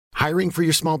Hiring for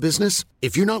your small business?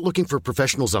 If you're not looking for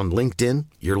professionals on LinkedIn,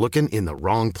 you're looking in the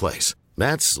wrong place.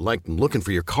 That's like looking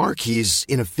for your car keys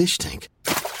in a fish tank.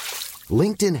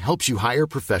 LinkedIn helps you hire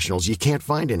professionals you can't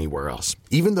find anywhere else,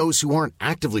 even those who aren't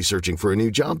actively searching for a new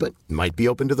job but might be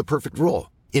open to the perfect role.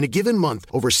 In a given month,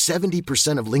 over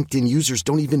 70% of LinkedIn users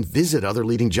don't even visit other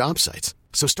leading job sites.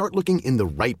 So start looking in the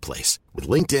right place. With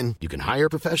LinkedIn, you can hire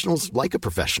professionals like a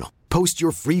professional. Post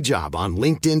your free job on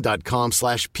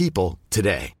linkedin.com/people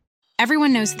today.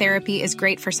 Everyone knows therapy is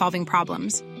great for solving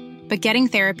problems, but getting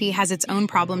therapy has its own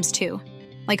problems too,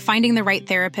 like finding the right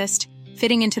therapist,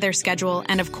 fitting into their schedule,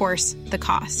 and of course, the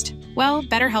cost. Well,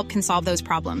 BetterHelp can solve those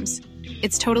problems.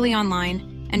 It's totally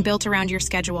online and built around your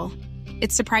schedule.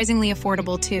 It's surprisingly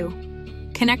affordable too.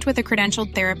 Connect with a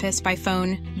credentialed therapist by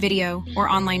phone, video, or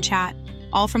online chat,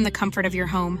 all from the comfort of your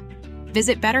home.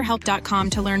 Visit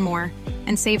BetterHelp.com to learn more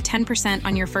and save 10%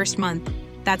 on your first month.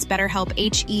 That's BetterHelp,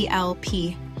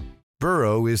 H-E-L-P.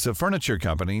 Burrow is a furniture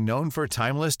company known for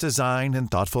timeless design and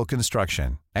thoughtful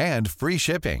construction, and free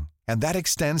shipping, and that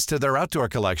extends to their outdoor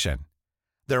collection.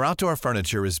 Their outdoor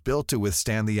furniture is built to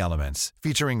withstand the elements,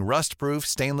 featuring rust-proof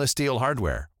stainless steel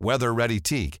hardware, weather-ready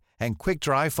teak, and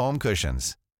quick-dry foam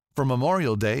cushions. For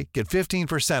Memorial Day, get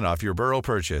 15% off your Burrow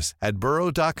purchase at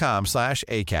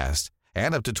burrow.com/ACAST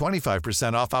and up to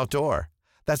 25% off outdoor.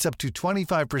 That's up to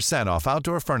 25% off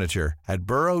outdoor furniture at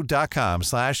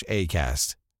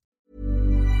burrow.com/ACAST.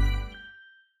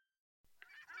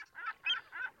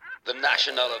 The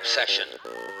National Obsession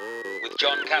with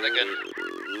John Cadogan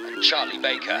and Charlie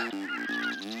Baker.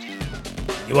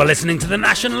 You are listening to the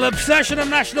National Obsession of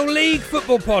National League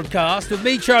Football podcast with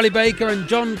me, Charlie Baker, and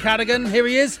John Cadogan. Here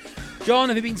he is. John,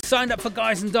 have you been signed up for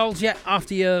Guys and Dolls yet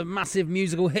after your massive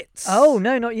musical hits? Oh,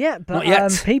 no, not yet. But not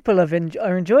yet. People are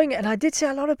enjoying it. And I did say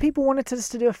a lot of people wanted us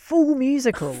to do a full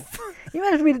musical. You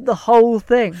imagine we did the whole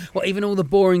thing. What, even all the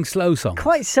boring slow songs?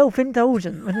 Quite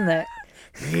self-indulgent, wasn't it?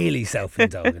 Really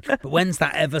self-indulgent. But when's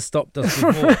that ever stopped us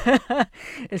before?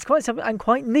 It's quite something and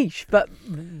quite niche, but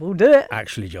we'll do it.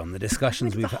 Actually, John, the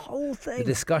discussions we've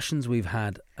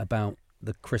had about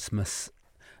the Christmas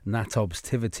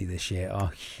Natobstivity this year are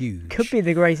huge. Could be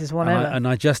the greatest one ever. And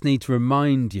I just need to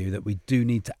remind you that we do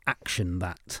need to action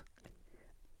that.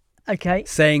 Okay.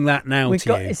 Saying that now We've to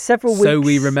got you, several weeks. so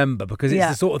we remember, because it's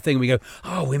the sort of thing we go,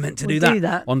 oh, we meant to do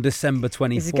that on December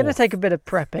 24th. It's going to take a bit of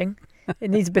prepping.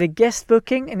 It needs a bit of guest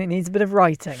booking and it needs a bit of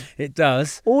writing. It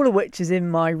does. All of which is in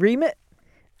my remit.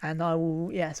 And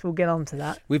we'll get on to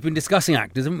that. We've been discussing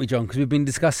actors, haven't we, John? Because we've been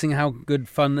discussing how good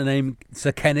fun the name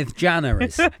Sir Kenneth Janner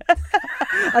is. I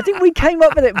think we came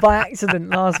up with it by accident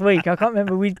last week. I can't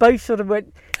remember. We both sort of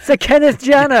went, Sir Kenneth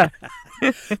Janner.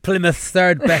 Plymouth's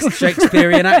third best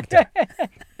Shakespearean actor.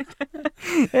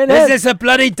 Is this a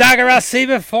bloody dagger I see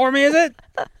before me, is it?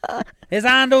 His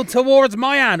handle towards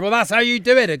my hand. Well, that's how you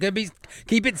do it. It could be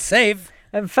keep it safe.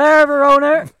 And fair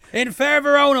Verona. In fair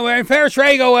Verona, we're in fair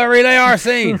Trago, where we lay our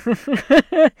scene.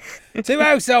 Two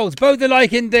households, both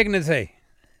alike in dignity.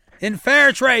 In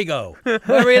fair Trago,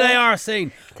 where we lay our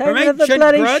scene. Tame the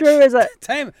bloody shrew, is it?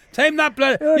 Tame that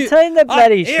bloody... Tame the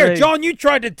bloody shrew. Here, John, you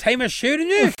tried to tame a shrew,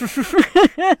 didn't you?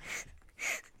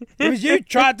 It was you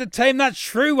tried to tame that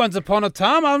shrew once upon a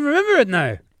time. I remember it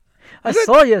now. I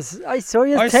saw you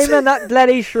taming that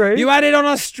bloody shrew. You had it on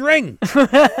a string.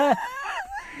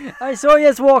 I saw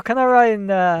you walking around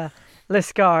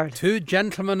Liscard. Two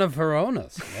gentlemen of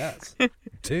Verona's, yes.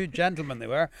 Two gentlemen they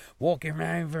were, walking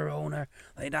around Verona.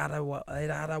 They'd had a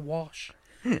wash.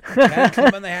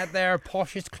 Gentlemen, they had their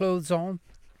poshest clothes on.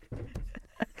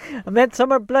 A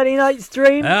Midsummer Bloody Night's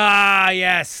Dream. Ah,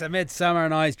 yes, A Midsummer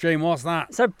Night's Dream. What's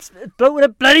that? So, bloke with a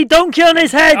bloody donkey on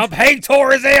his head. Up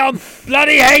Hator is he on?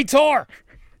 Bloody Hator.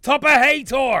 Top of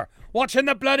Hator. Watching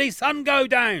the bloody sun go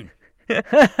down.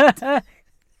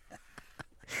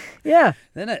 Yeah.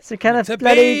 Isn't it? So Kenneth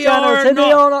bloody Janner, to be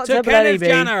or not to bloody Kenneth be.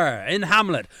 Janner in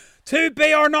Hamlet. To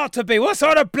be or not to be? What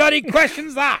sort of bloody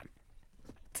question's that?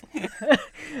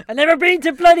 I've never been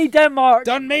to bloody Denmark.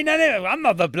 Don't mean anything. I'm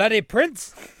not the bloody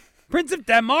prince. Prince of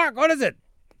Denmark? What is it?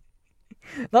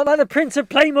 Not like the Prince of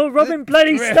Playmo rubbing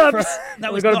bloody Stubbs.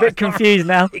 We got a bit confused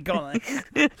now. So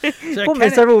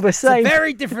Almost they're all the same. It's a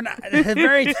very different. It's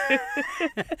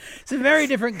a very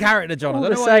different character, John. All I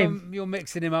don't know the why same. you're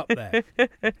mixing him up there.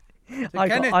 I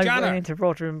went into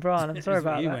Roger and Brian. I'm sorry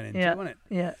about that. You went into, wasn't it?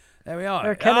 Yeah. There we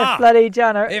are. Kenneth bloody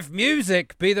Janner. If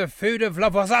music be the food of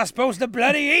love, what's I supposed to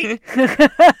bloody eat?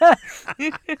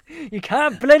 You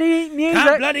can't bloody eat music.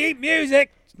 Can't bloody eat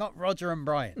music. It's not Roger and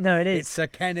Brian. No, it is. It's Sir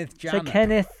Kenneth Janner. Sir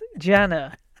Kenneth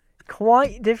Janner.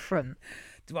 Quite different.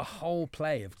 Do a whole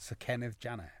play of Sir Kenneth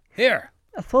Janner. Here,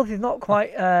 I thought he's not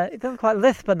quite. He doesn't quite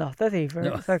lisp enough, does he?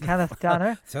 For Kenneth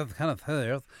Janner. So Kenneth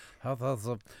Janner.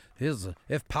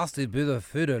 If pasta be the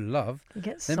food of love, You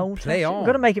get then soul play touch. on. You've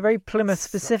got to make it very Plymouth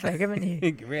specific, haven't you?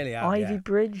 You really have. Ivy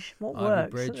Bridge. What Ivy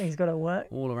works? Bridge. Something's got to work.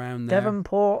 All around there.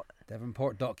 Devonport.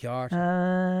 Dockyard.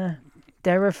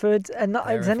 Derriford. And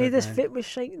does any of this no. fit with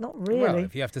Shakespeare? Not really. Well,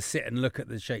 if you have to sit and look at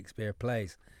the Shakespeare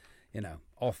plays,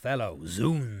 Othello,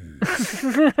 Zoom.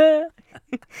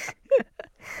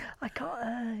 I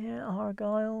can't.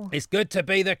 Argyle. It's good to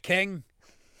be the king.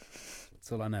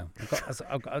 That's all I know.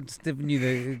 I've just given you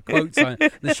the quotes.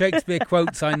 The Shakespeare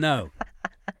quotes I know.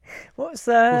 What's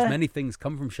Of course, many things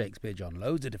come from Shakespeare, John.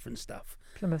 Loads of different stuff.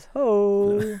 Plymouth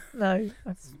Hoe? No.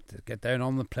 To get down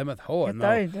on the Plymouth Hoe. Get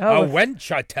And down. a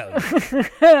wench, I tell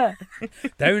you.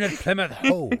 Down at Plymouth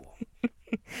Hoe.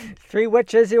 3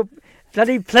 witches. You'll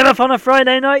bloody Plymouth on a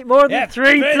Friday night. More than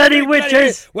 3 bloody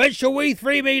witches. When shall we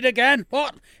 3 meet again?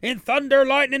 What? In thunder,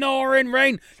 lightning, or in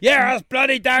rain? Yeah, us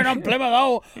bloody down on Plymouth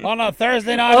Hoe on a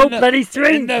Thursday night. Oh, bloody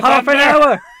 3. Half an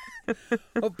hour.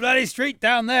 Oh, bloody street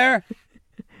down there.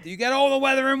 Do you get all the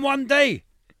weather in one day?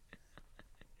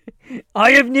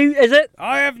 I have Newt, is it?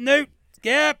 I have Newt.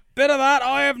 Yeah, bit of that.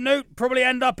 I have Newt. Probably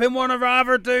end up in one of our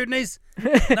Averdunies.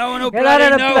 No one will Get out bloody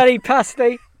of the know. bloody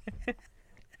pasty.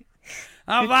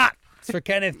 Have that. It's for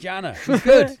Kenneth Janner. He's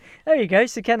good. There you go.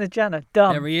 So Kenneth Janner.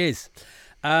 Done. There he is.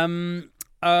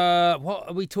 What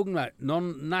are we talking about?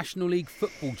 Non-National League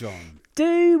football, John?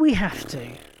 Do we have to?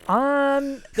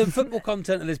 The football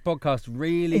content of this podcast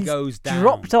really It's goes down.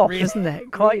 dropped off, really, isn't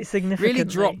it? Quite significantly. Really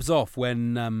drops off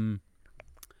when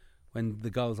the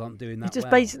girls aren't doing that It's just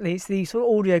well. basically it's the sort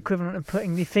of audio equivalent of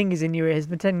putting your fingers in your ears,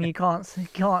 pretending you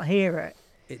can't hear it.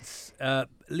 It's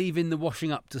leaving the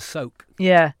washing up to soak.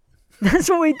 Yeah, that's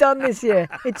what we've done this year.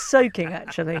 It's soaking,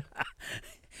 actually.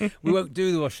 We won't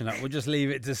do the washing up. We'll just leave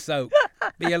it to soak.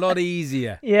 Be a lot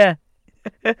easier. Yeah.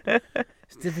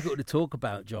 It's difficult to talk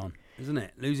about, John, isn't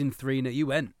it? Losing 3-0. You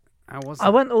went. How was that? I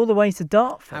went all the way to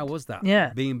Dartford. How was that?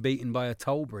 Yeah. Being beaten by a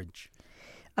toll bridge.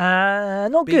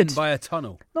 Not Beaten good. by a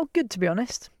tunnel. Not good, to be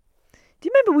honest. Do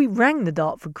you remember we rang the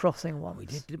Dartford crossing once? We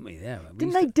did, didn't we? Yeah.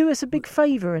 Didn't they do us a big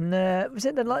favour? And was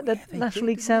it the they National did,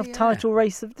 League didn't South they? Yeah. title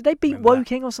race? Did they beat Remember that.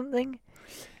 Woking or something?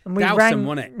 And we Dowson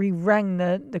won it. We rang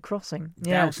the crossing.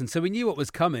 Yeah. Dowson. So we knew what was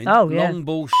coming. Oh, yeah. Long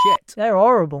ball shit. They're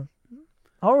horrible.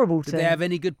 Horrible Did team. they have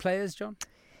any good players, John?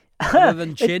 Other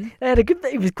than Chin? They had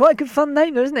it was quite a good fun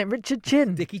name, though, isn't it? Richard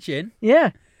Chin. Dickie Chin? Yeah.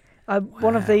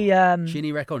 One of the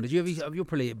Chinny Recon. Did you have? You're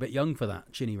probably a bit young for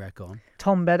that. Chinny Recon.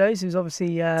 Tom Beddoes, who's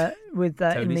obviously with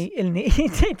Tony's. in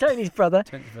the Tony's brother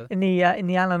Tony's brother. in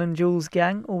the Alan and Jules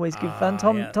gang. Always good fun.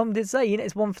 Yeah. Tom did say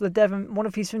it's one for the Devon. One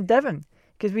of he's from Devon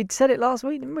because we'd said it last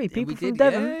week, didn't we? People we from did.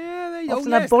 Devon Yeah,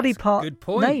 often have body that's a part good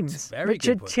point. names. Very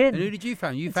Richard good point. Chin. And who did you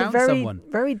find? You It's found a very, someone.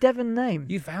 very Devon name.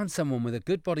 You found someone with a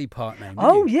good body part name. Didn't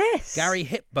Oh you? yes, Gary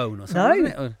Hipbone or something. No, Wasn't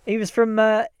it? Or- he was from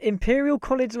Imperial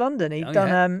College London. He'd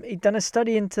done a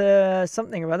study into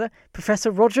something or other.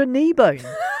 Professor Roger Kneebone.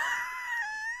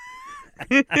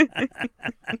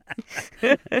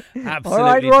 Absolutely. All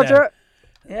right, Roger.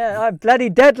 Yeah, I'm bloody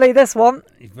deadly. This one.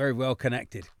 He's very well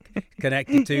connected.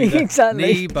 Connected to the Exactly.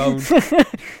 knee bone.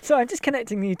 So I'm just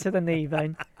connecting you to the knee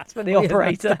bone. That's for the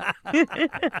operator.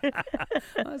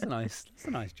 That's a nice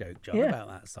joke, John, Yeah. about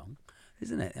that song,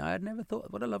 isn't it? I had never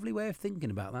thought. What a lovely way of thinking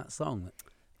about that song.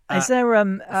 Is there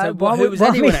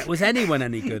Was anyone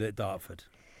any good at Dartford?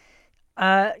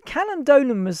 Callum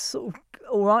Dolan was sort of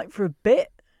all right for a bit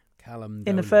Callum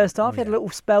in the Dolan. first half. Oh, He had a yeah. little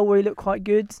spell where he looked quite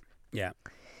good. Yeah.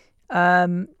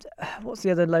 What's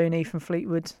the other loanee from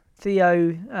Fleetwood?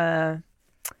 Theo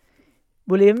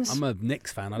Williams. I'm a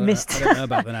Knicks fan. I don't know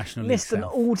about the National League Missed an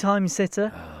South. all-time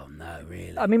sitter. Oh no,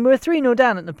 really? I mean, we were 3-0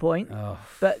 down at the point, Oh.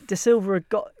 but De Silva had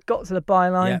got to the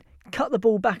byline, cut the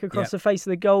ball back across the face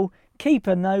of the goal.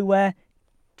 Keeper nowhere.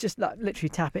 Just literally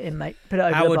tap it in, mate. Put it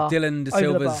over How the would bar. Dylan De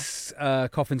Over the bar. Silva's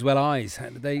Coffins Well Eyes?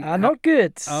 Not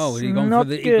good. Oh, had he gone Not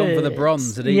for he'd gone for the good.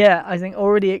 bronze? Had he? Yeah, I think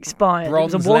already expired.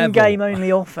 Bronze it was a level. one-game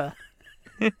only offer.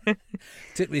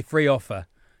 Took the free offer.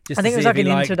 Just I think to it was see like if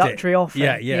he an liked introductory it. offer.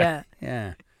 Yeah. Yeah.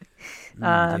 Dear.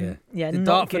 Yeah, Did not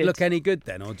Dartford good. look any good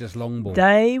then, or just long ball?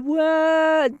 They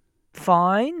were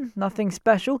fine, nothing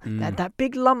special. They had that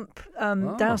big lump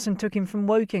Dowson took him from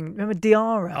Woking. Remember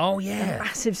Diarra? Oh The yeah,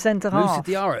 massive centre Musa half.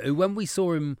 Diarra, who when we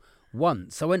saw him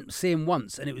once, I went to see him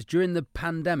once, and it was during the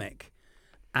pandemic,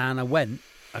 and I went.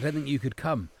 I don't think you could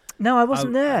come. No, I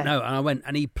wasn't there. No, and I went,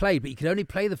 and he played, but he could only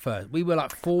play the first. We were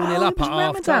like 4-0 Oh, up it was at half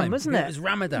Ramadan, time, wasn't it? It was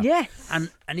Ramadan. Yes.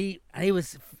 and he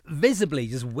was visibly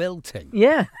just wilting.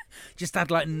 Yeah. Just had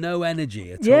like no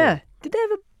energy at all. Yeah. Did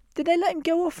they let him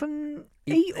go off and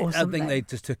eat or something. I think they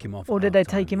just took him off. Or did they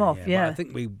take him off? Yeah. But I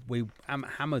think we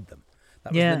hammered them.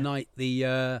 That was the night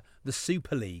the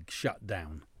Super League shut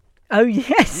down. Oh,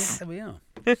 yes. Yeah, there we are.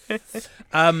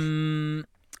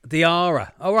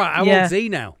 Diarra. All right, how old's he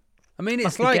now? I mean,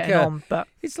 it's like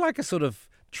it's like a sort of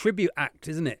tribute act,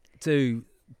 isn't it, to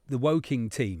the Woking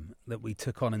team that we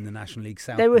took on in the National League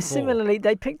South. They were similarly.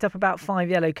 They picked up about 5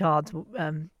 yellow cards.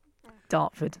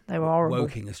 Dartford. They were horrible.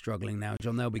 Woking are struggling now,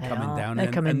 John. They'll be coming down.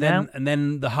 They're coming down. And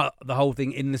then the whole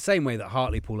thing, in the same way that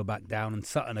Hartlepool are back down and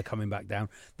Sutton are coming back down,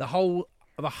 the whole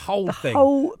thing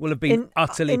will have been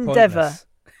utterly pointless.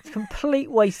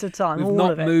 Complete waste of time. We've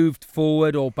not moved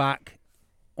forward or back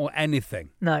or anything.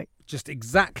 No. Just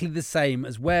exactly the same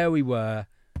as where we were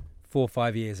 4 or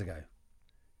 5 years ago.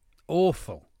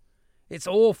 Awful. It's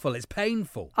awful. It's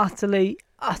painful. Utterly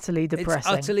depressing. It's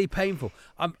utterly painful.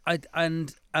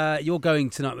 You're going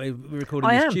tonight. We're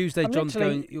recording this Tuesday. John's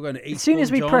going. You're going to Eastbourne. As soon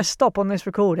as we press stop on this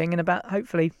recording in about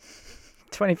hopefully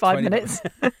 25 minutes,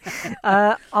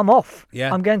 I'm off.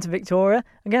 Yeah. I'm going to Victoria.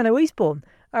 I'm going to Eastbourne.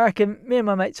 I reckon me and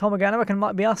my mate Tom are going. I reckon it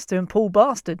might be us two and Paul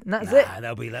Bastard, and that's it.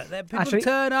 There'll be that. People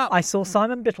turn up. I saw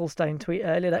Simon Bittlestone tweet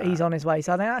earlier that he's on his way,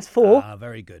 so I think that's 4.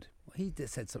 Very good. He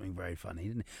said something very funny,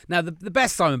 didn't he? Now, the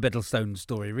best Simon Bittlestone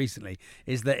story recently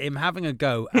is that him having a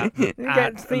go at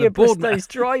Thea Bristow's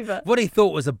driver. What he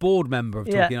thought was a board member of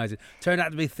Torquay United turned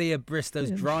out to be Thea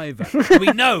Bristow's driver. We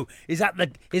know is at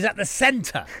the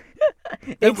centre.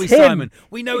 Don't we, Simon?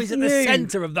 We know he's at the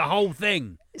centre of the whole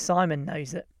thing. Simon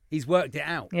knows it. He's worked it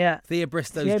out. Yeah. Thea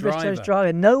Bristow's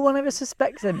driver. No one ever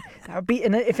suspects him. That would be,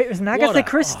 if it was an Agatha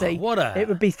Christie, it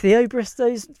would be Thea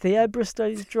Bristow's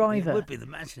driver. It would be,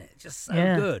 imagine it. Just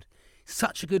so good.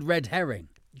 Such a good red herring.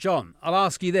 John, I'll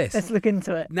ask you this. Let's look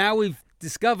into it. Now we've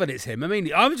discovered it's him. I mean,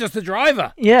 I'm just the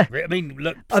driver. Yeah. I mean,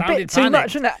 look, a bit too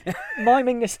much, isn't it?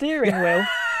 Miming the steering wheel.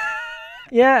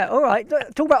 Yeah, all right.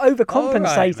 Talk about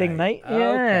overcompensating, mate.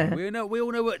 Yeah. Okay. We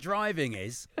all know what driving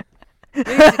is.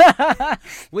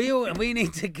 We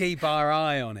need to keep our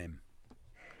eye on him.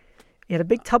 He had a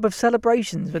big tub of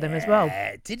celebrations with him as well.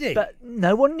 Did he? But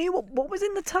no one knew what was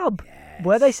in the tub. Yes.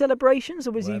 Were they celebrations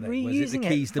or was he reusing it? Was it the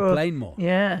keys to Plainmore?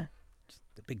 Yeah. Just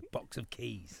a big box of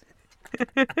keys.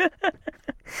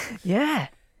 Yeah.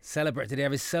 Did he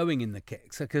have his sewing in the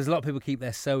kit? Because a lot of people keep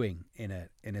their sewing in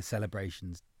a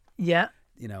celebrations. Yeah.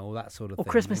 You know, all that sort of thing.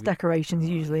 Or Christmas decorations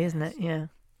usually, isn't it? Yeah.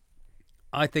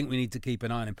 I think we need to keep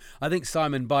an eye on him. I think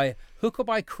Simon, by hook or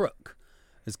by crook,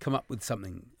 has come up with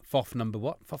something. FOF number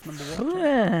what?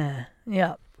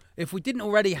 Yeah. If we didn't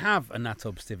already have a Nat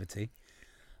Obstivity,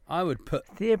 I would put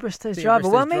Thea Bristow's driver.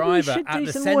 Well, maybe we should do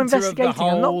some more investigating.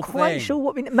 I'm not quite sure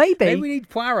what maybe we need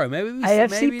Poirot.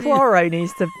 AFC Poirot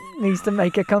needs to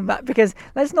make a comeback, because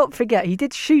let's not forget he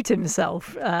did shoot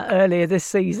himself earlier this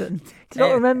season. Do you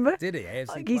not remember? Did he?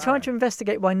 AFC He tried to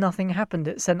investigate why nothing happened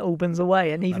at St Albans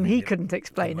away, and even he couldn't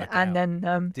explain it, and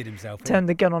then did himself turned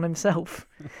the gun on himself.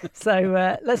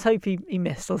 So let's hope he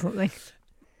missed or something.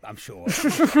 I'm sure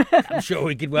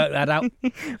we could work that out.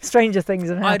 Stranger things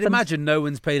have happened. I'd imagine no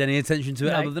one's paid any attention to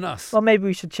it other than us. Well, maybe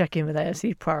we should check in with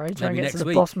AFC Poirot, try and get to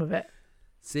the bottom of it.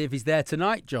 See if he's there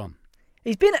tonight, John.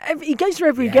 He goes to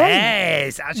every game.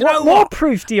 Yes. What more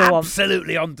proof do you want?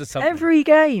 Absolutely onto something. Every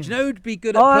game. Do you know who'd be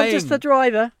good at playing? I'm just the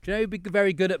driver. Do you know who'd be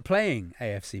very good at playing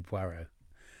AFC Poirot?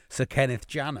 Sir Kenneth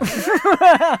Janner.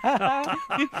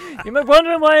 You might be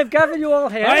wondering why I've gathered you all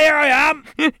here. Oh, here I am.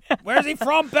 Where's he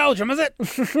from? Belgium, is it?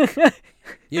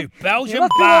 You Belgian you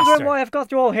must be bastard. wondering why I've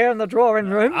got you all here in the drawing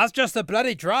room. That's just a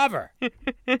bloody driver.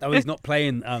 Oh, he's not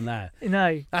playing on that.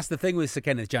 No. That's the thing with Sir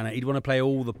Kenneth Janner. He'd want to play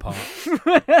all the parts.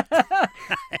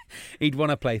 He'd want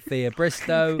to play Thea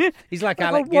Bristow. He's like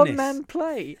Alec Guinness. One-man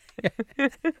play.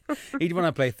 He'd want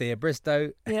to play Thea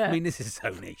Bristow. Yeah. I mean, this is so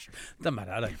niche. Doesn't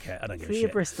matter. I don't care. I don't give a shit. Thea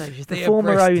Bristow. She's the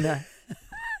former owner.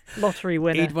 Lottery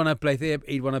winner. He'd want to play Thea.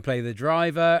 He'd want to play the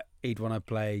driver. He'd want to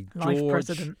play George. Life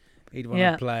president. He'd want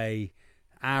to play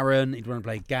Aaron. He'd want to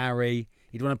play Gary.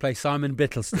 He'd want to play Simon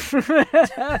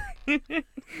Bittleston.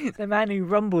 The man who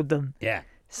rumbled them. Yeah.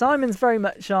 Simon's very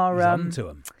much our... He's on to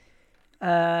him.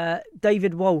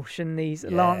 David Walsh and these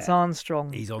Lance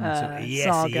Armstrong. He's on to it. Yes,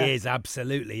 saga. he is.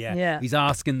 Absolutely, yeah. He's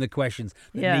asking the questions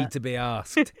that need to be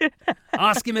asked.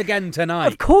 Ask him again tonight.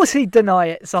 Of course he'd deny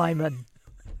it, Simon.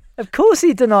 Of course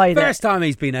he denied it. First time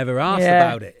he's been ever asked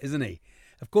about it, isn't he?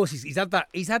 Of course he's had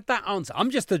that answer.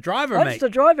 I'm just the driver, mate. I'm just the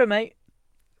driver, mate.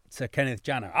 Sir Kenneth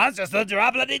Janner. I'm just the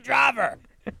bloody driver.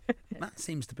 That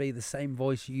seems to be the same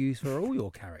voice you use for all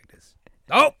your characters.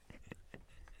 Oh!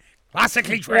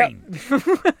 Classically trained.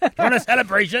 Yep. Want a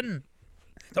celebration?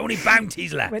 There's only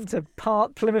bounties left. Went to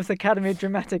Plymouth Academy of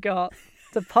Dramatic Art.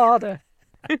 To Parder.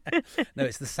 No,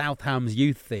 it's the South Hams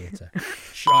Youth Theatre.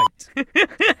 Shite.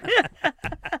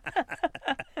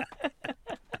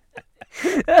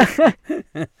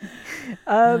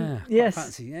 Yes.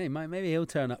 Fancy. Yeah, maybe he'll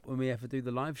turn up when we ever do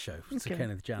the live show. To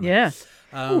Kenneth Janner. Yeah.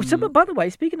 By the way,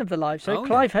 speaking of the live show,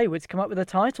 Clive Hayward's come up with a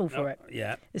title for it.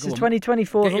 Yeah. This is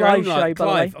 2024's live show, by the way.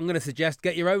 Clive, I'm going to suggest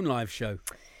get your own live show.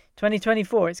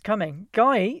 2024, it's coming.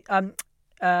 Clive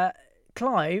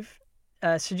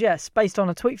suggests, based on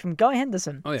a tweet from Guy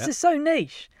Henderson. Oh, yeah. This is so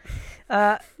niche.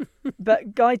 But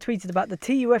Guy tweeted about the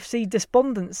TUFC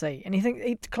Despondency, and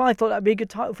Clive thought that'd be a good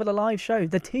title for the live show,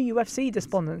 the TUFC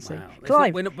Despondency. Wow.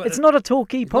 Clive, it's not a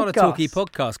talkie podcast. Not a talkie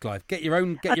podcast, Clive. Get your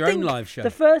own live show. The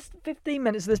first 15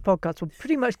 minutes of this podcast will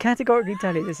pretty much categorically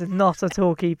tell you this is not a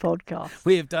talkie podcast.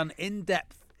 We have done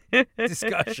in-depth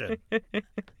discussion.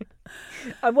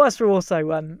 And whilst we're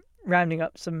also rounding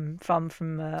up some fun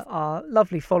from our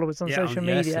lovely followers on social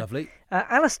media. Yes, lovely.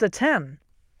 Alistair Tan,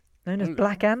 known as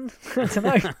Black Ann. I don't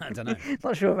know. I don't know.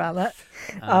 Not sure about that.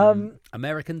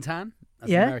 American Tan?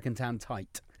 That's yeah. American Tan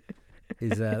tight.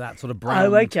 Is that sort of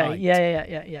brown okay. tight.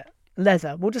 Yeah.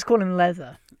 Leather. We'll just call him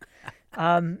Leather.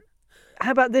 How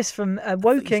about this from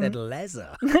Woking? You said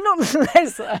leather. No, not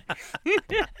leather.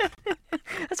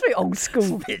 That's very old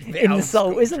school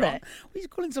insult, isn't it? What are you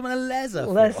calling someone a leather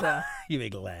for? Leather. You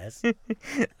big les.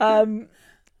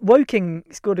 Woking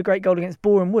scored a great goal against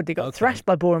Boreham Wood. They got thrashed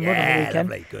by Boreham Wood on the weekend.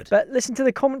 Lovely, good. But listen to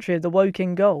the commentary of the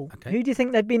Woking goal. Okay. Who do you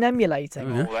think they've been emulating?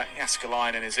 Mm-hmm.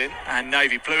 Jaskalainen is in, and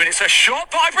Navy Blue, and it's a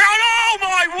shot by Brown. Oh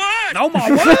my word! Oh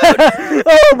my word!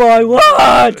 Oh my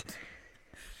word!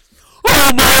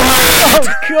 Oh my Oh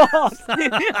God!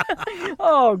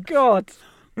 Oh God!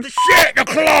 Shit the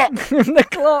clock! The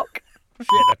clock.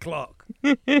 Shit the clock.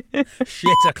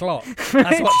 Shit o'clock.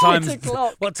 That's what time's. Shit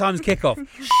o'clock. What time's kickoff?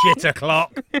 Shit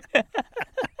o'clock.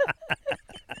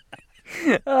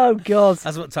 Oh God!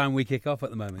 That's what time we kick off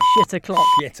at the moment. Shit o'clock.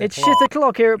 It's shit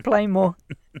o'clock here at Plainmoor.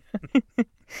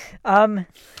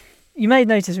 You may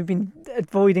notice we've been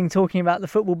avoiding talking about the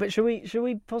football, but should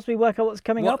we possibly work out what's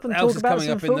coming up and talk about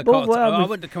some football? I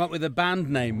wanted to come up with a band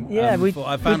name. Yeah, we've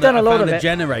done a lot of it.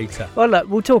 Generator. Well, look,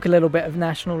 we'll talk a little bit of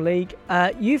National League.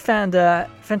 You found a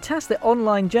fantastic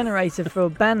online generator for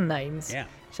band names. Yeah.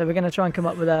 So we're going to try and come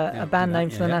up with a band name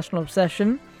for the National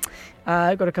Obsession.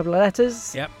 I've got a couple of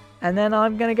letters. Yep. And then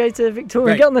I'm going to go to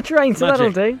Victoria and get on the train, so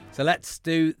that'll do. So let's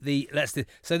do.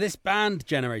 So this band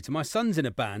generator. My son's in a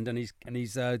band, and he's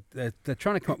they're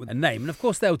trying to come up with a name, and of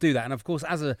course they'll do that. And of course,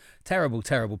 as a terrible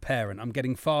parent, I'm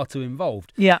getting far too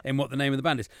involved in what the name of the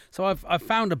band is. So I've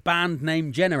found a band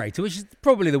name generator, which is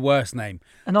probably the worst name.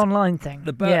 An online thing.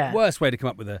 The worst way to come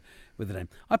up with a name.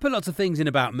 I put lots of things in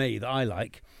about me that I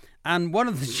like, and one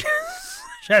of the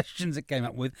suggestions it came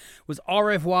up with was au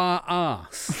revoir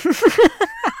arse.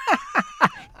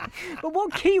 But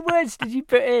what keywords did you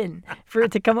put in for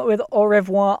it to come up with au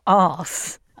revoir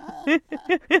arse?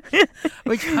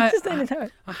 Which I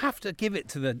have to give it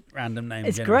to the random name.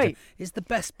 It's generator. Great. It's the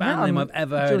best band name I've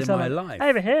ever heard in my life.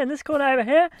 Over here, in this corner over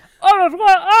here, au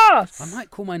revoir arse. I might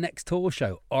call my next tour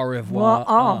show au revoir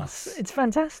arse. It's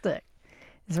fantastic.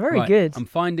 It's very good. I'm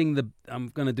finding we're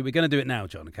going to do it now,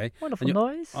 John, okay? Wonderful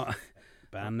noise.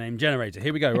 Band name generator.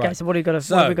 Here we go. Okay, right. so what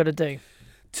have we got to do?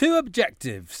 Two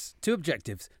objectives to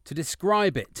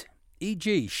describe it,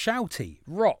 e.g. shouty,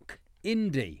 rock,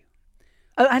 indie.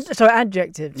 Sorry,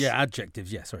 adjectives. Yeah,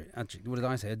 adjectives. Yeah, sorry. What did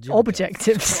I say?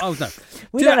 Objectives. Oh, no.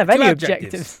 We don't have any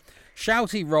objectives.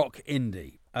 Shouty, rock,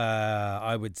 indie.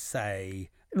 I would say...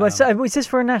 Well, so is this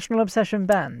for a National Obsession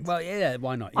band? Well, yeah,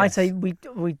 why not? Yes. I'd say we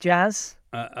jazz.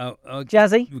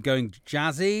 Jazzy. We're going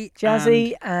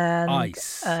jazzy and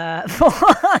ice.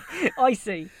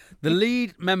 Icy. The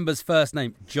lead member's first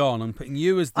name, John. I'm putting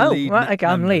you as the lead. Right, okay,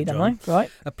 I'm lead, John. am I? Right.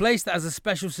 A place that has a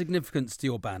special significance to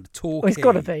your band. Torquay. Well, it's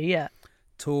got to be, yeah.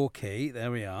 Torquay.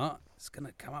 There we are. It's going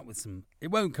to come up with some...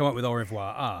 It won't come up with au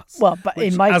revoir arse. Well, but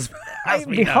it might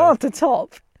be hard to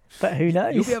top. But who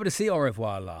knows? You'll be able to see au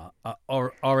revoir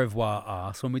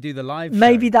arse when we do the live show.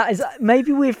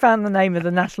 Maybe we've found the name of the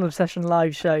National Obsession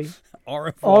live show.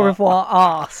 Au revoir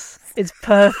arse. It's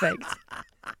perfect.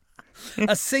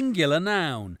 A singular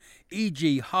noun,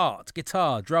 e.g. heart,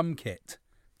 guitar, drum kit.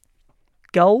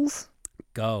 Gulls.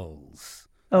 No,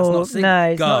 it's not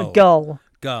a gull.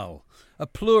 Gull. A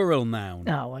plural noun.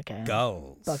 Oh, okay.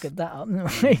 Gulls. Buggered that up.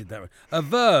 Did that right. A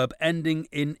verb ending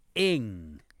in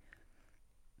ing.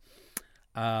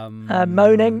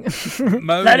 Moaning.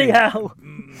 Bloody hell.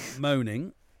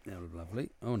 Moaning. Yeah, lovely.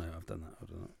 Oh no, I've done that.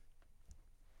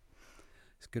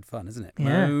 It's good fun, isn't it?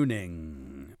 Yeah.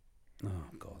 Moaning. Oh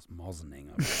God, it's mozening.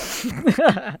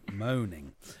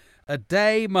 Moaning. A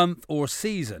day, month, or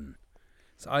season.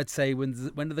 So I'd say when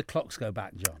do the clocks go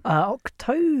back, John?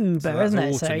 October, So isn't it?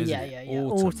 autumn, So isn't yeah, it? yeah.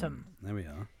 Autumn. There we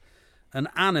are. An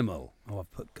animal. Oh,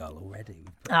 I've put gull already.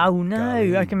 Oh no! Gull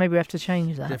in. Okay, maybe we have to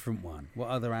change that. Different one. What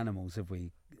other animals have we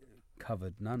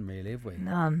covered? None really, have we?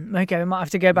 None. Okay, we might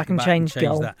have to go back and change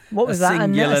gull. that. What was A that?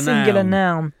 A singular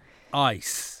noun.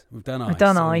 Ice. We've done ice. We've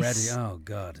done already. ice. Oh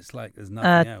God, it's like there's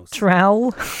nothing else.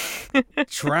 Trowel.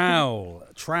 Trowel,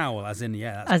 as in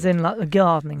That's as good. in like the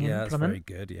gardening Yeah, that's implement.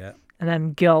 very good. Yeah. And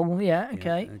then gull. Yeah.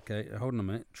 Okay. Yeah, okay. Hold on a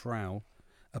minute. Trowel.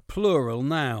 A plural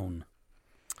noun.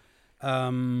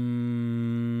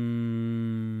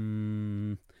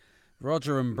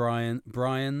 Roger and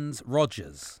Brian's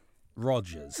Rogers.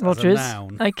 As a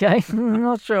noun. Okay.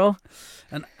 Not sure.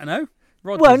 And no.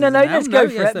 Rogers Well, no. is a noun. Let's go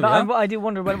for yes, it. there we But are. I do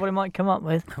wonder what it might come up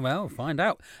with. Well, find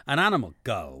out. An animal.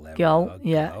 Gull. There we Gull, go.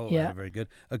 yeah, Gull, yeah. Very good.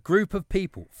 A group of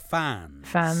people. Fans.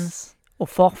 Fans or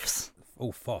foffs.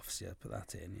 Oh, foffs. Yeah, put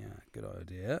that in. Yeah, good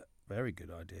idea. Very good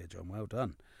idea, John. Well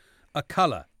done. A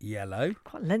colour. Yellow.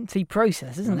 Quite a lengthy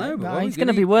process, isn't I know, it? but Right, what it's are we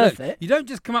going to be gonna- worth look, it. You don't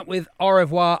just come up with au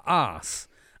revoir arse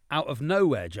out of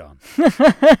nowhere, John.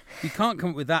 You can't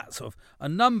come up with that sort of a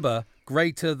number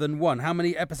greater than 1. How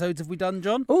many episodes have we done,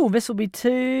 John? Oh, this will be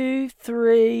 2,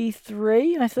 3,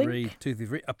 3, I think. 3, 2, 3,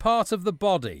 3. A part of the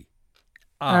body.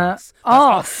 Arse.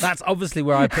 Arse. That's obviously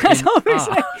where I put That's in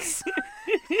obviously- arse.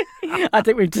 I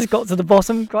think we've just got to the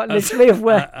bottom, quite literally, of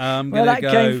where I'm where gonna that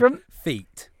go came from.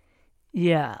 feet.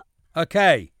 Yeah.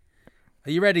 Okay.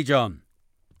 Are you ready, John?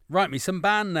 Write me some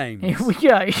band names. Here we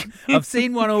go. I've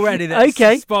seen one already that's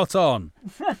Okay. spot on.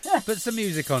 Put some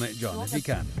music on it, John, if you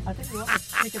can. I think we want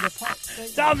to pick of the pot.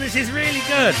 Tom, this is really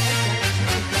good.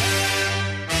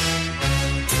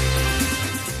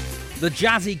 The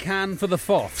Jazzy Can for the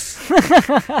Foffs.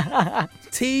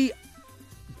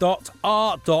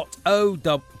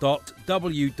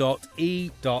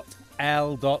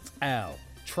 T.O.W.E.L.L.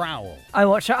 Trowel. I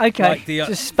watch it. Okay. Like the,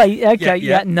 just space. Okay.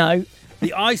 yeah. No.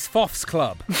 The Ice Foffs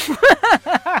Club.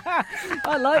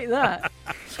 I like that.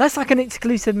 That's like an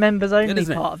exclusive members only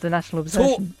isn't it? part of the National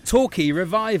Obsession. Torquay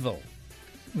Revival.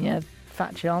 Yeah.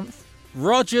 Fat chance.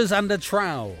 Rogers and a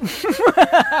Trowel.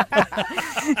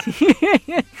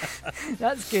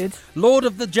 That's good. Lord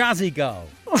of the Jazzy Gull.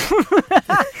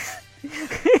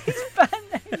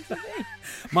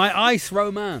 My Ice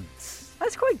Romance.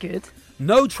 That's quite good.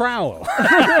 No Trowel.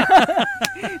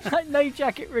 Like no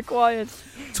jacket required.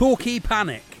 Torquay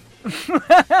Panic.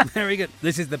 Very good.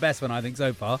 This is the best one, I think,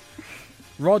 so far.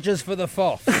 Rogers for the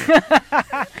Foff.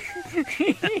 I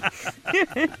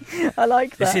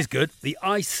like that. This is good. The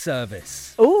Ice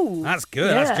Service. Ooh. That's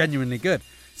good. Yeah. That's genuinely good.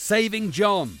 Saving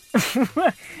John.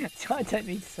 I don't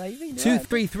need saving.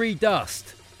 233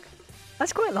 Dust.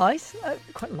 That's quite nice.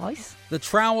 Quite nice. The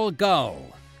Trowel Gull.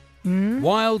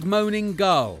 Wild Moaning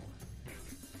Gull.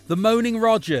 The Moaning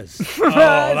Rogers. Oh,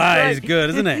 that is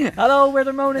good, isn't it? Hello, we're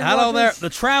the Moaning Hello there. Rogers. The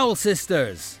Trowel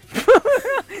Sisters.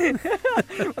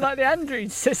 Like the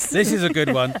Andrews sisters. This is a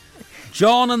good one.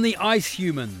 John and the Ice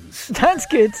Humans. That's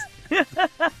good.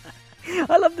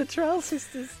 I love the Trowel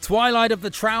Sisters. Twilight of the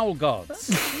Trowel Gods.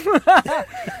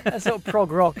 That's sort of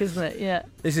prog rock, isn't it? Yeah.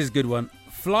 This is a good one.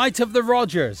 Flight of the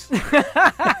Rogers.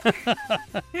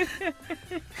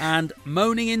 And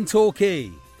Moaning in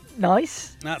Torquay.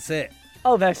 Nice. That's it.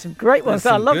 Oh, there's some great ones.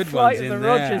 There's I some love good Flight ones of the in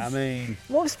there. Rogers. I mean,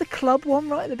 What was the club one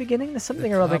right at the beginning? There's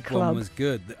something the or other one club. was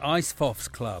good. The Ice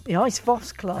Foffs Club. The Ice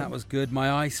Foffs Club. That was good.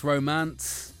 My Ice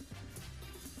Romance.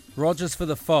 Rogers for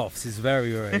the Foffs is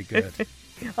very, very good.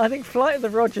 I think Flight of the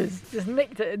Rogers just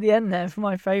nicked it at the end there for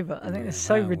my favourite. I think it's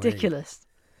so wowee. ridiculous.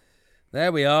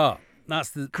 There we are.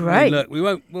 That's the Great. Look, we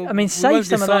won't. We'll, I mean, we save won't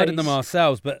some of decide those. them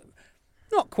ourselves, but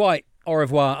not quite au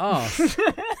revoir arse.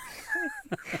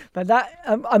 But that,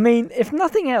 I mean, if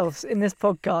nothing else in this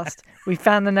podcast, we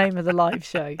found the name of the live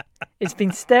show. It's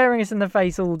been staring us in the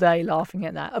face all day laughing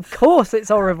at that. Of course it's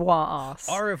Au revoir arse.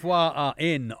 Au revoir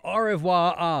au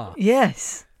revoir arse.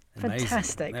 Yes. Amazing.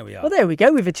 Fantastic. There we are. Well, there we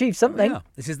go. We've achieved something. Yeah.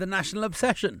 This is the National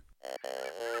Obsession.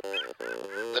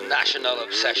 The National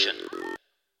Obsession.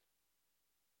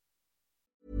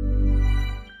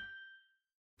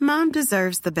 Mom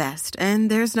deserves the best, and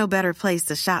there's no better place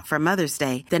to shop for Mother's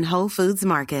Day than Whole Foods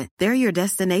Market. They're your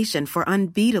destination for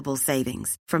unbeatable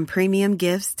savings, from premium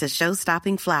gifts to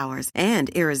show-stopping flowers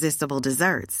and irresistible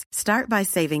desserts. Start by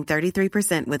saving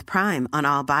 33% with Prime on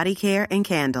all body care and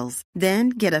candles. Then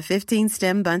get a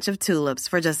 15-stem bunch of tulips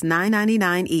for just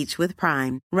 $9.99 each with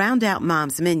Prime. Round out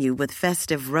Mom's menu with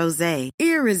festive rosé,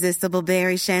 irresistible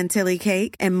berry chantilly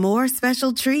cake, and more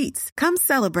special treats. Come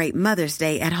celebrate Mother's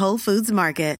Day at Whole Foods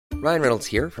Market. Ryan Reynolds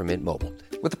here from Mint Mobile.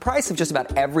 With the price of just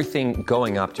about everything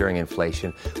going up during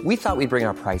inflation, we thought we'd bring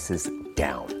our prices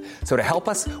down. So to help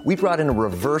us, we brought in a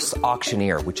reverse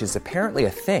auctioneer, which is apparently a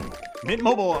thing. Mint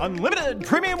Mobile Unlimited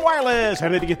Premium Wireless. How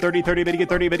to get 30, 30, bit to get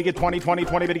 30, bit to get 20, 20,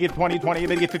 20, bit to get 20, 20,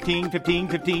 bit to get 15, 15,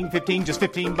 15, 15, just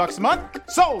 $15 a month?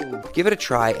 Sold! Give it a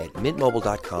try at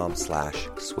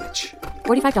mintmobile.com/switch.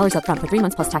 $45 up front for 3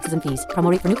 months plus taxes and fees.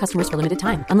 Promo rate for new customers for limited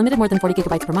time. Unlimited more than 40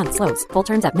 gigabytes per month. Slows full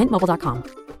terms at mintmobile.com.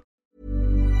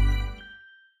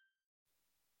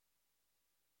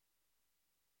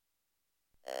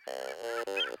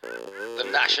 The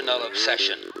National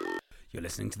Obsession. You're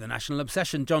listening to The National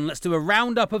Obsession. John, let's do a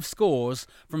roundup of scores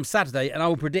from Saturday, and I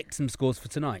will predict some scores for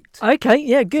tonight. Okay,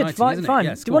 yeah, good. Exciting, Fine.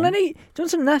 Yeah, do you want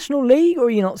some National League, or are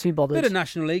you not too bothered? Bit of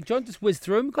National League, John. Just whiz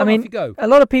through them. Off you go. A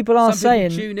lot of people are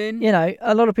saying, tune in.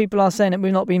 A lot of people are saying that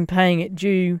we've not been paying it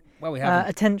due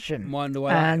attention. Wonder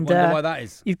why that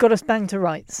is. You've got us bang to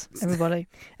rights, everybody.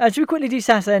 Should we quickly do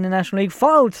Saturday in the National League?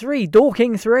 Fylde 3,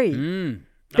 Dorking 3.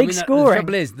 Big scoring.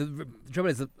 The trouble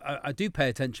is that I do pay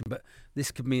attention, but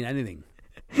this could mean anything.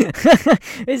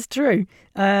 It's true.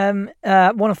 One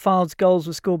of Fylde's goals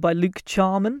was scored by Luke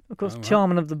Charman, of course,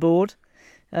 Charman of the board.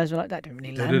 As we're like, that didn't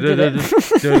really land, did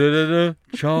it?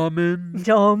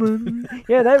 Charman.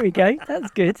 Yeah, there we go. That's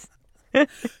good.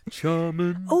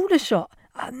 Charman. Aldershot,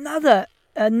 another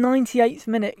 98th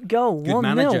minute goal. Good 1-0.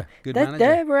 manager.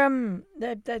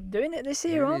 They're doing it this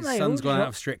year, aren't they? His son's gone out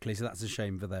of Strictly, so that's a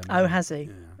shame for them. Oh, has he?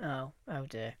 Yeah. Oh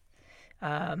dear.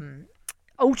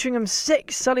 Altrincham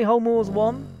 6, Solihull Moors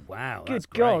 1. Wow, good that's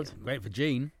God. Great for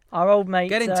Gene. Our old mate...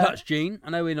 Get in touch, Gene.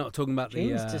 I know we're not talking about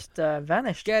Gene's just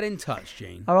vanished. Get in touch,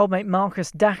 Gene. Our old mate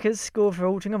Marcus Dackers scored for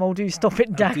Altrincham. Old do stop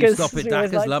it Dackers. Stop it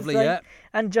Dackers, lovely, yeah.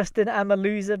 And Justin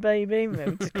Amaluza, baby.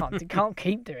 We just can't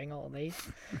keep doing all these.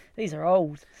 These are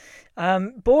old.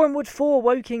 Borehamwood 4,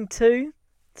 Woking 2.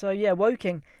 So, yeah,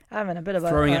 Woking having a bit of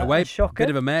throwing it away. Shocker. Bit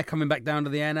of a mare coming back down to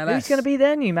the NLS. Who's going to be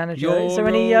their new manager? Is there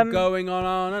any going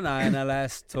on an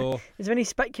NLS tour? Is there any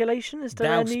speculation as to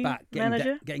their new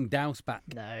manager? Getting Douse back.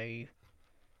 No. I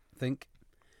think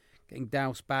getting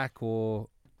Douse back, or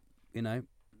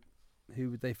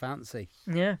who would they fancy?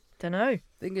 Yeah, don't know.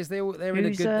 Thing is, they're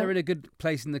in a good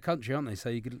place in the country, aren't they? So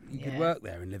you could work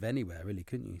there and live anywhere, really,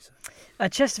 couldn't you? So.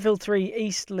 Chesterfield 3,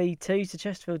 Eastleigh 2. So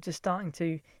Chesterfield just starting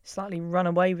to slightly run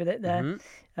away with it there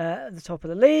at the top of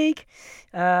the league.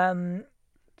 Dagenham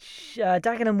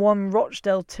 1,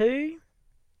 Rochdale 2.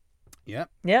 Yeah,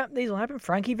 these will happen.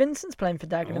 Frankie Vincent's playing for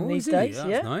Dagenham these days.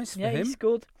 That's nice for him. He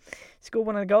scored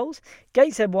one of the goals.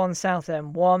 Gateshead 1,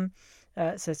 Southend 1.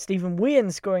 So Stephen Wean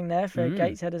scoring there for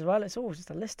Gateshead as well. It's all just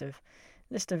a list of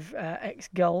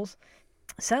ex-goals.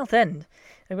 Southend,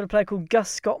 they've got a player called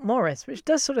Gus Scott Morris, which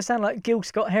does sort of sound like Gil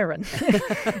Scott Heron.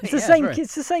 It's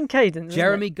the same cadence.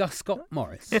 Jeremy Gus Scott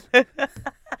Morris.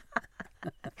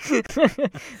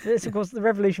 This, of course, the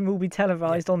revolution will be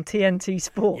televised on TNT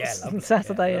Sports on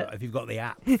Saturday. If you've got the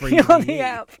app, you've got the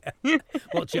app.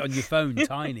 Watch it on your phone,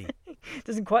 tiny.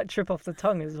 Doesn't quite trip off the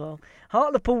tongue as well.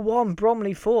 Hartlepool 1,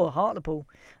 Bromley 4. Hartlepool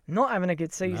not having a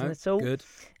good season at all. Good.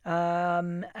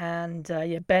 Ben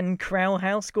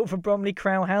Crowhouse scored for Bromley.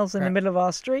 Crowhouse in the middle of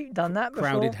our street. Done that before.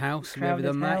 Crowded house. We've ever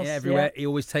done that. Yeah, everywhere. He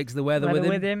always takes the weather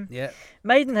with him. Yeah.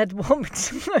 Maidenhead 1.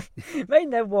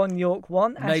 Maidenhead 1, York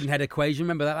 1. Maidenhead Equation.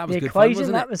 Remember that? That was good fun, wasn't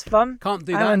it? That was fun. Can't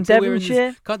do Alan that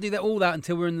Devonshire. Can't do that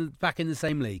until we're back in the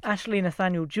same league. Ashley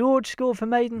Nathaniel George scored for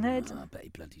Maidenhead. I bet he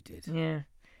bloody did. Yeah.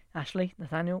 Ashley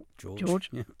Nathaniel George.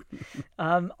 Yeah.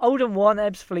 Oldham 1,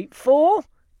 Ebbsfleet 4.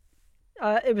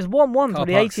 It was 1-1 for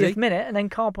the 80th minute, and then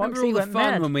Car Park C went mad. Remember all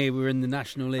the fun when we were in the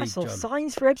National League, I saw John?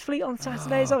 signs for Ebbsfleet on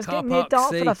Saturdays. I was getting near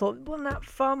Dartford. I thought, wasn't that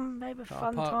fun? They were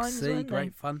fun times, weren't they?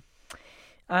 Great fun.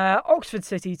 Oxford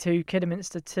City 2,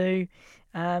 Kidderminster 2,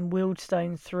 and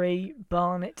Wealdstone 3,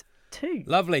 Barnet 2.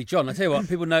 Lovely, John. I tell you what,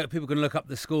 people can look up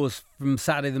the scores from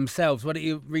Saturday themselves. Why don't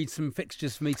you read some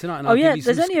fixtures for me tonight? And I'll give you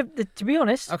there's only to be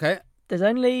honest. Okay. There's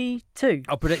only 2.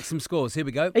 I'll predict some scores. Here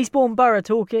we go. Eastbourne Borough,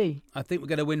 Torquay. I think we're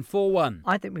going to win 4-1.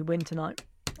 I think we win tonight.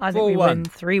 I think we win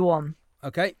 3-1.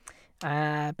 Okay.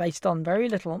 Based on very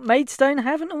little. Maidstone,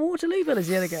 Havant and Waterloo Village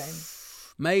the other game.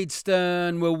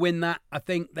 Maidstone will win that. I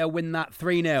think they'll win that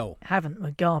 3-0. Havant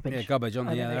were garbage. Yeah, garbage on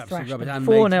they're absolute garbage. And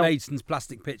 4-0. Maidstone's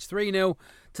plastic pitch 3-0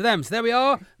 to them. So there we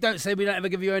are. Don't say we don't ever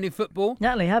give you any football.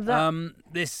 Natalie, have that.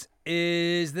 This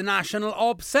is the National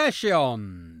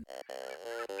Obsession.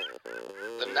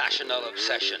 The National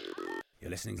Obsession.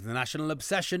 You're listening to the National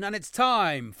Obsession, and it's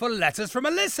time for Letters from a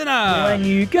Listener. When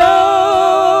you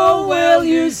go, will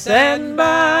you send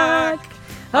back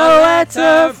a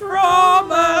letter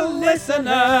from a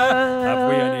listener? Have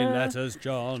we any letters,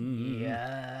 John?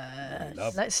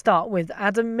 Yes. Let's start with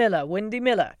Adam Miller, Windy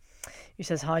Miller, He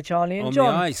says, hi, Charlie and On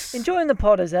John. the ice. Enjoying the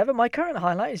pod as ever. My current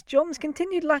highlight is John's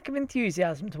continued lack of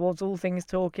enthusiasm towards all things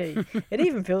Torquay. It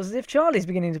even feels as if Charlie's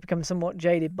beginning to become somewhat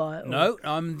jaded by it all. No,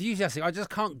 I'm enthusiastic. I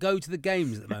just can't go to the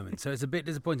games at the moment, so it's a bit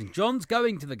disappointing. John's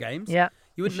going to the games. Yeah.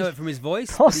 You wouldn't know it from his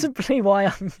voice. Possibly why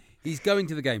I'm... He's going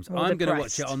to the games. More I'm going to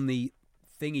watch depressed. it on the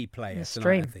thingy player The tonight,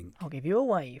 stream. I think. I'll give you a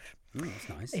wave. That's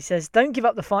nice. He says, don't give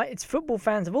up the fight. It's football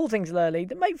fans of all things lower league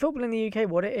that make football in the UK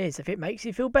what it is. If it makes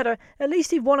you feel better, at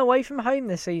least you've won away from home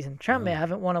this season. Tranmere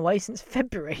haven't won away since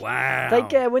February. Wow. Take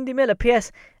care, Windy Miller.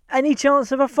 P.S. Any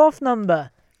chance of a FOF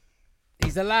number?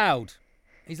 He's allowed.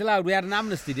 We had an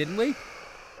amnesty, didn't we?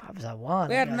 That was a while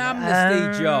We had ago. an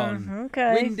amnesty, John.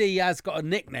 Okay. Windy has got a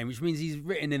nickname, which means he's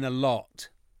written in a lot.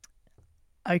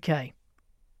 Okay.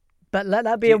 But let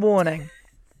that be a warning.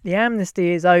 The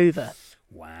amnesty is over.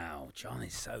 Wow, John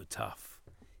is so tough.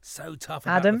 So tough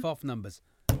Adam? about the FOF numbers.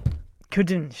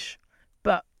 Couldn't.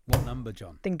 But What number,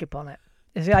 John? think upon it.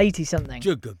 It's 80-something.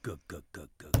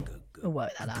 We'll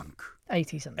work that out.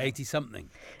 80-something. 80-something.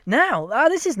 Now,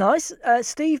 this is nice.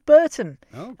 Steve Burton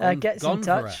Oh, gets gone in for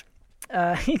touch.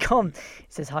 He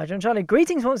says, hi, John Charlie.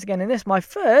 Greetings once again in this, my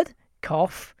third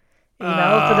cough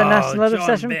email for the National John,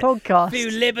 Obsession podcast. A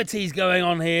few liberties going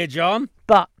on here, John.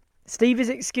 But Steve is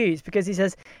excused because he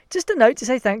says, just a note to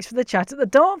say thanks for the chat at the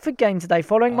Dartford game today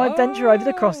following my venture over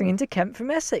the crossing into Kent from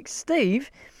Essex.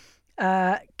 Steve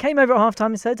came over at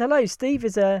half-time and said hello. Steve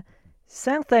is a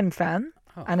Southend fan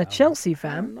and a Chelsea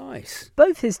fan. Oh, nice.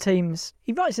 Both his teams,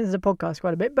 he writes into the podcast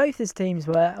quite a bit, both his teams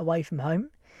were away from home.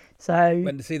 So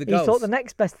Went to see the he goals. thought the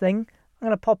next best thing, I'm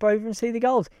going to pop over and see the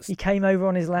goals. He came over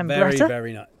on his Lambretta. Very,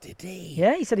 very nice. Did he?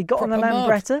 Yeah, he said he got on the Proper mod.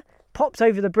 Lambretta, popped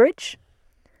over the bridge.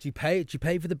 Do you pay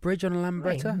for the bridge on a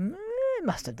Lambretta? It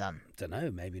must have done. Don't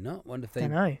know, maybe not. Wonder if they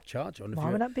Dunno. charge. Wonder if Why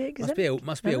you're- would that be exempt?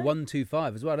 Must be a Dunno.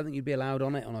 125 as well. I don't think you'd be allowed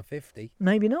on it on a 50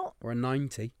 Maybe not. or a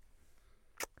 90.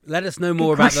 Let us know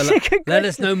more Good about the question. Let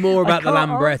us know more about the I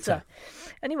can't Lambretta. answer.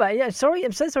 Anyway, yeah, sorry.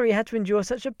 I'm so sorry you had to endure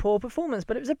such a poor performance,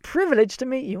 but it was a privilege to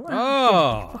meet you.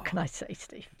 Oh. What can I say,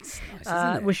 Steve? Nice,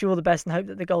 isn't it? Wish you all the best and hope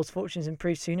that the goal's fortunes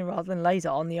improve sooner rather than later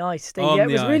on the ice, Steve. On Yeah, it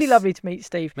the was really ice. lovely to meet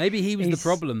Steve. Maybe he was the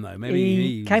problem though. Maybe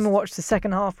he came and watched the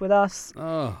second half with us.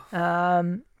 Oh,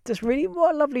 Just really,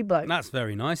 what a lovely bloke. that's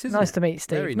very nice, isn't it? Nice to meet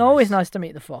Steve. Very And always nice. nice to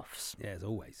meet the FOFs. Yeah, as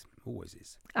always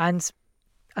is. And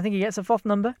I think he gets a FOF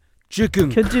number.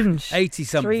 Jugunk. 3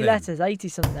 80-something. letters,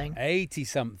 80-something.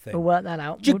 80-something. We'll work that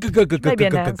out. We'll maybe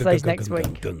announce those next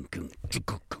week.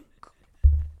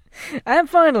 And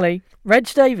finally, Reg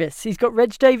Davis. He's got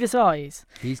Reg Davis eyes.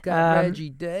 He's got Reggie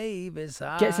Davis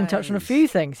eyes. Gets in touch on a few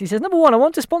things. He says, number one, I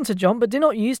want to sponsor John, but do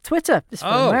not use Twitter. This is for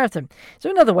Oh. the marathon. So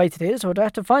another way to do this, or do I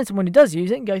have to find someone who does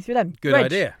use it and go through them? Good Reg,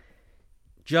 idea.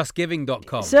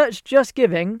 JustGiving.com. Search Just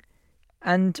Giving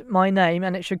and my name,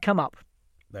 and it should come up.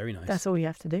 Very nice. That's all you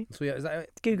have to do. So, yeah, is that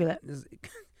it? Google it.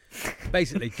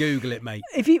 Basically, Google it, mate.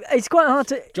 It's quite hard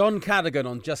to. John Cadigan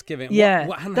on Just Giving. Yeah,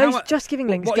 and those how- Just Giving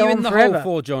links What go are you in on the forever.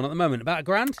 hole for, John, at the moment? About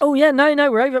 $1,000? Oh yeah, no,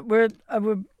 we're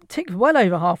ticked well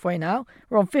over halfway now.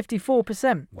 We're on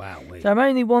 54%. Wow. So I'm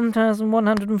only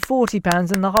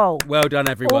 £1,140 in the hole. Well done,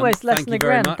 everyone. Almost less Thank than you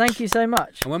very £1,000. much. Thank you so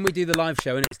much. And when we do the live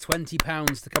show, and it's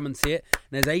 £20 to come and see it, and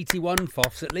there's 81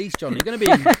 FOFs at least, John, you're going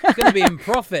to be in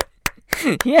profit.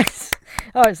 Yes.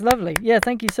 Oh, it's lovely. Yeah,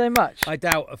 thank you so much. I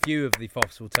doubt a few of the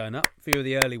FOFs will turn up. A few of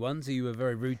the early ones who you were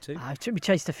very rude to. We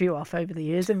chased a few off over the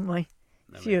years, didn't we?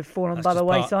 A few have fallen That's by the just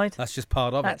part- wayside. That's just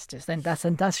part of That's it. just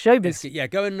that's showbiz. Yeah,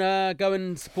 go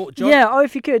and support John. Yeah,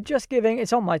 if you could, Just Giving.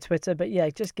 It's on my Twitter, but yeah,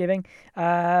 Just Giving.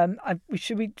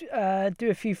 Should we do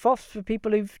a few FOFs for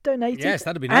people who've donated? Yes,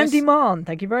 that'd be nice. Andy Mann,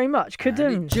 thank you very much.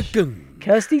 Kadunj. Juggung.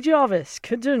 Kirsty Jarvis,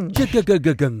 Kadunj.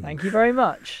 Juggung. Thank you very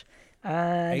much.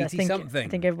 And 80-something. I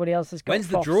think everybody else has got When's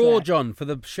the FOFs draw, there. John, for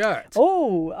the shirt?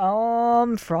 Oh,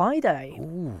 on Friday.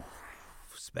 Ooh,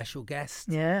 special guest.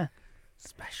 Yeah.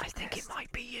 Special I think guest. it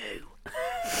might be you.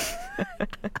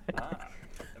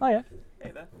 Oh, yeah.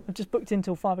 Hey there. I've just booked in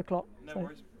till 5 o'clock. No so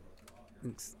worries.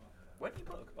 When do you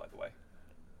book, by the way?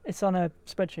 It's on a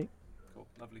spreadsheet. Cool.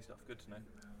 Lovely stuff. Good to know.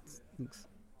 Thanks.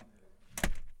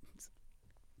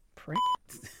 Prick.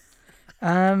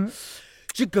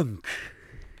 Jugunk.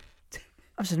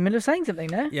 I was in the middle of saying something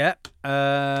there. Yeah.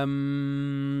 I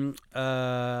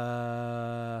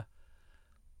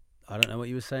don't know what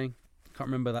you were saying. Can't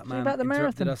remember that man. about the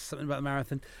interrupted marathon. us. Something about the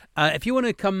marathon. If you want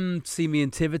to come see me in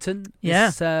Tiverton, Yeah.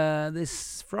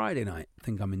 this Friday night, I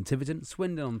think I'm in Tiverton,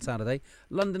 Swindon on Saturday,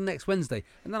 London next Wednesday,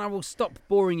 and then I will stop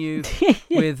boring you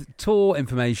with tour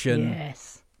information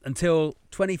Yes. until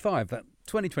 25. That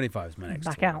 2025 is my next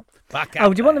Back tour. out. Back out.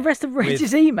 Oh, do you want the there rest of with-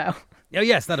 Reg's email? Oh,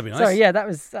 yes, that'd be nice. Sorry, yeah, that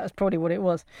was probably what it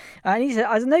was. And he said,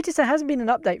 I noticed there hasn't been an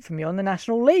update from you on the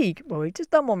National League. Well, we've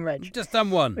just done one, Reg. We've just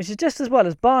done one. Which is just as well,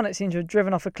 as Barnet seems to have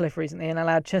driven off a cliff recently and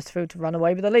allowed Chesterfield to run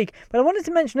away with the league. But I wanted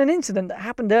to mention an incident that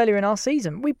happened earlier in our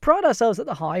season. We pride ourselves at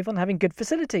the Hive on having good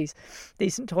facilities.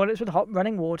 Decent toilets with hot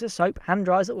running water, soap, hand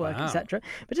dryers at work, etc.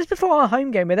 But just before our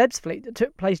home game with Ebbsfleet that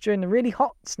took place during the really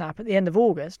hot snap at the end of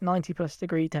August, 90+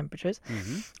 degree temperatures,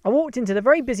 I walked into the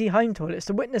very busy home toilets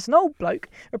to witness an old bloke,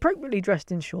 appropriately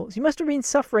dressed in shorts. He must have been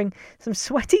suffering some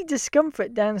sweaty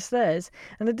discomfort downstairs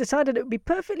and had decided it would be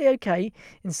perfectly okay,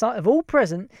 in sight of all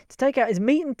present, to take out his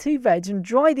meat and 2 veg and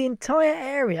dry the entire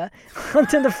area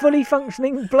onto the fully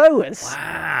functioning blowers.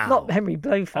 Wow. Not Henry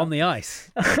Blofeld. On the ice.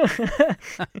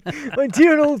 My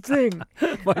dear old thing.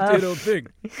 My dear old thing.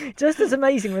 Just as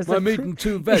amazing was my meat and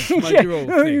 2 veg, my dear old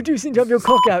thing. You do seem to have your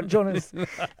cock out, Jonas.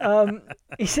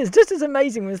 He says, just as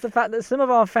amazing was the fact that some of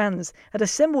our fans had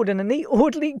assembled in a neat,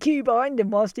 orderly queue behind him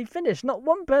whilst he finished. Not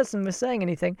one person was saying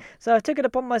anything, so I took it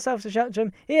upon myself to shout to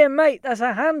him, "Here, mate, that's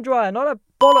a hand dryer, not a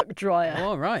bollock dryer."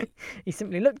 All right. He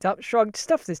simply looked up, shrugged,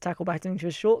 stuffed his tackle back into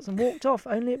his shorts and walked off,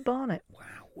 only at Barnet.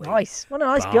 Wow. Nice. What a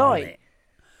nice guy.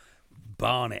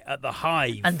 Barnet at the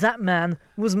Hive. And that man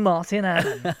was Martin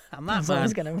Allen. And that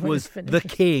man was the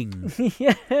king.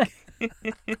 Yeah.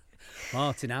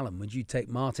 Martin Allen. Would you take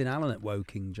Martin Allen at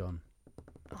Woking, John?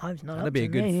 That'd be a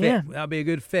good fit. Yeah. That'd be a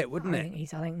good fit, wouldn't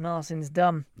it? I think Martin's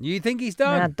done. You think he's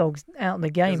done? Mad Dog's out of the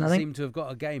game, Doesn't I think. seem to have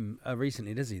got a game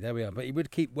recently, does he? There we are. But he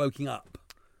would keep Woking up.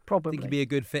 Probably. I think he'd be a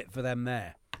good fit for them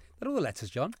there. That all the letters,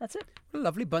 John. That's it. What a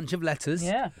lovely bunch of letters.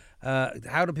 Yeah.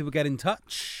 How do people get in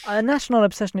touch?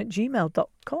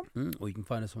 nationalobsession@gmail.com. Or you can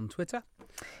find us on Twitter.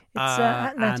 It's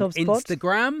at and NatObsPod.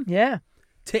 Instagram. Yeah.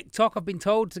 TikTok, I've been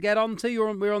told to get onto.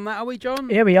 We're on that, are we, John?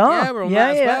 Here we are. Yeah, we're on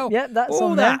that as well. Yeah, that's all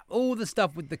on that, there. all the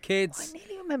stuff with the kids. I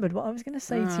nearly remembered what I was going to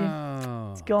say to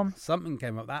you. It's gone. Something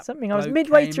came up. I was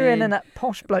midway through and then that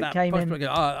posh bloke came in.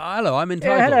 Hello, I'm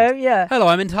entitled. Hello, yeah. Hello,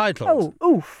 I'm entitled. Oh,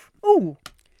 oof. Ooh.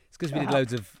 It's because we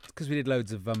did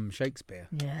loads of Shakespeare.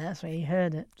 Yeah, that's where you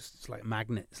heard it. It's like a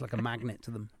magnet. It's like a magnet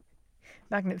to them.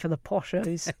 Magnet for the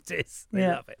poshos. It is. They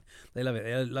love it. They love it.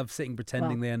 They love sitting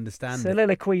pretending they understand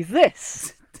soliloquy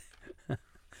this.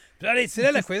 Bloody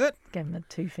soliloquy, that. Give him the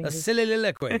 2 fingers. A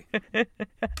soliloquy.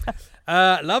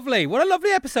 Lovely. What a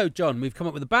lovely episode, John. We've come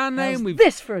up with a band name. How's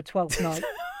this for a 12th night?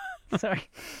 Sorry.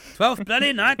 12th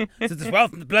bloody night? Since the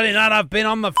 12th bloody night I've been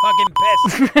on the fucking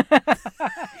piss.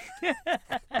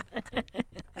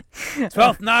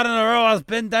 12th night in a row I've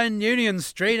been down Union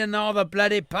Street and all the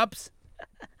bloody pubs.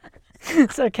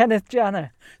 So Kenneth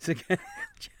Janner.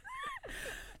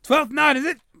 12th night, is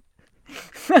it?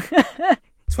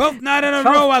 12th night in a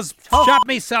row I shot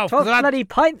myself. 12th bloody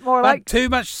pint, more like. Too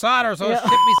much cider, so I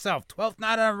shit myself. 12th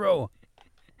night in a row.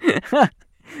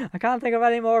 I can't think of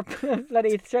any more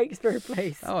bloody Shakespeare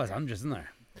plays. Oh, it's hundreds, isn't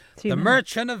there? The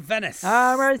Merchant of Venice.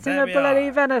 Merchant of bloody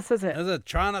Venice, is it? Is it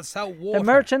trying to sell water? The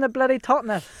Merchant of bloody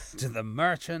Totnes. To the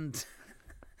Merchant.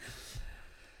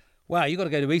 Wow, you got to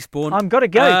go to Eastbourne. I'm got to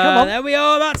go. Come on. There we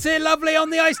are. That's it. Lovely on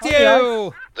the ice to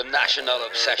you. The National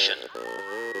Obsession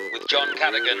with John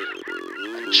Cadogan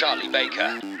and Charlie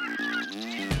Baker.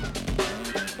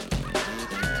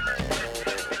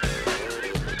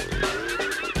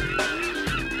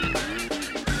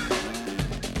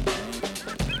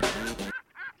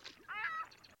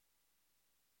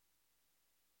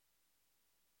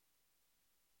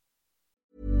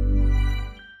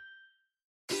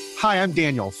 Hi, I'm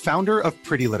Daniel, founder of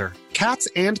Pretty Litter. Cats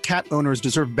and cat owners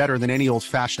deserve better than any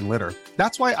old-fashioned litter.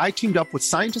 That's why I teamed up with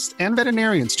scientists and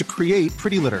veterinarians to create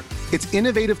Pretty Litter. Its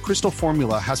innovative crystal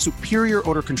formula has superior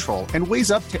odor control and weighs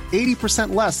up to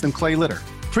 80% less than clay litter.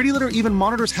 Pretty Litter even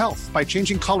monitors health by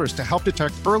changing colors to help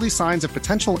detect early signs of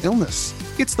potential illness.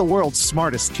 It's the world's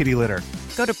smartest kitty litter.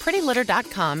 Go to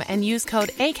prettylitter.com and use code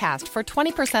ACAST for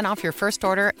 20% off your first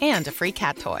order and a free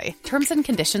cat toy. Terms and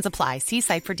conditions apply. See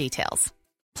site for details.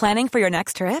 Planning for your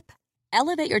next trip?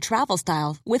 Elevate your travel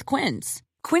style with Quince.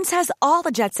 Quince has all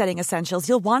the jet-setting essentials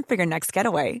you'll want for your next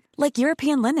getaway, like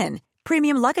European linen,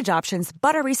 premium luggage options,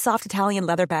 buttery soft Italian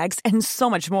leather bags, and so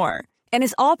much more. And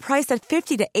is all priced at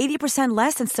 50 to 80%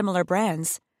 less than similar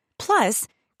brands. Plus,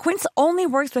 Quince only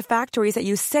works with factories that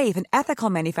use safe and ethical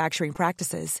manufacturing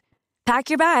practices.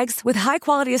 Pack your bags with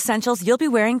high-quality essentials you'll be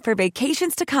wearing for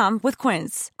vacations to come with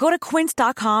Quince. Go to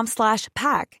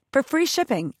quince.com/pack for free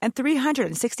shipping and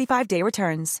 365-day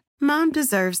returns. Mom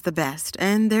deserves the best,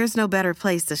 and there's no better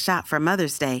place to shop for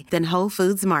Mother's Day than Whole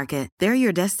Foods Market. They're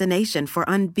your destination for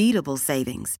unbeatable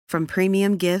savings, from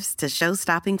premium gifts to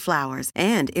show-stopping flowers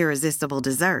and irresistible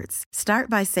desserts. Start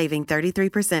by saving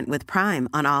 33% with Prime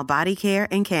on all body care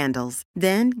and candles.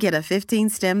 Then get a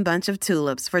 15-stem bunch of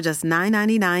tulips for just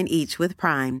 $9.99 each with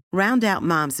Prime. Round out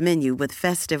Mom's menu with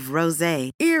festive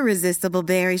rosé, irresistible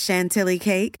berry chantilly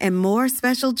cake, and more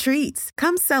special treats.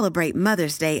 Come celebrate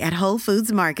Mother's Day at Whole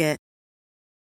Foods Market.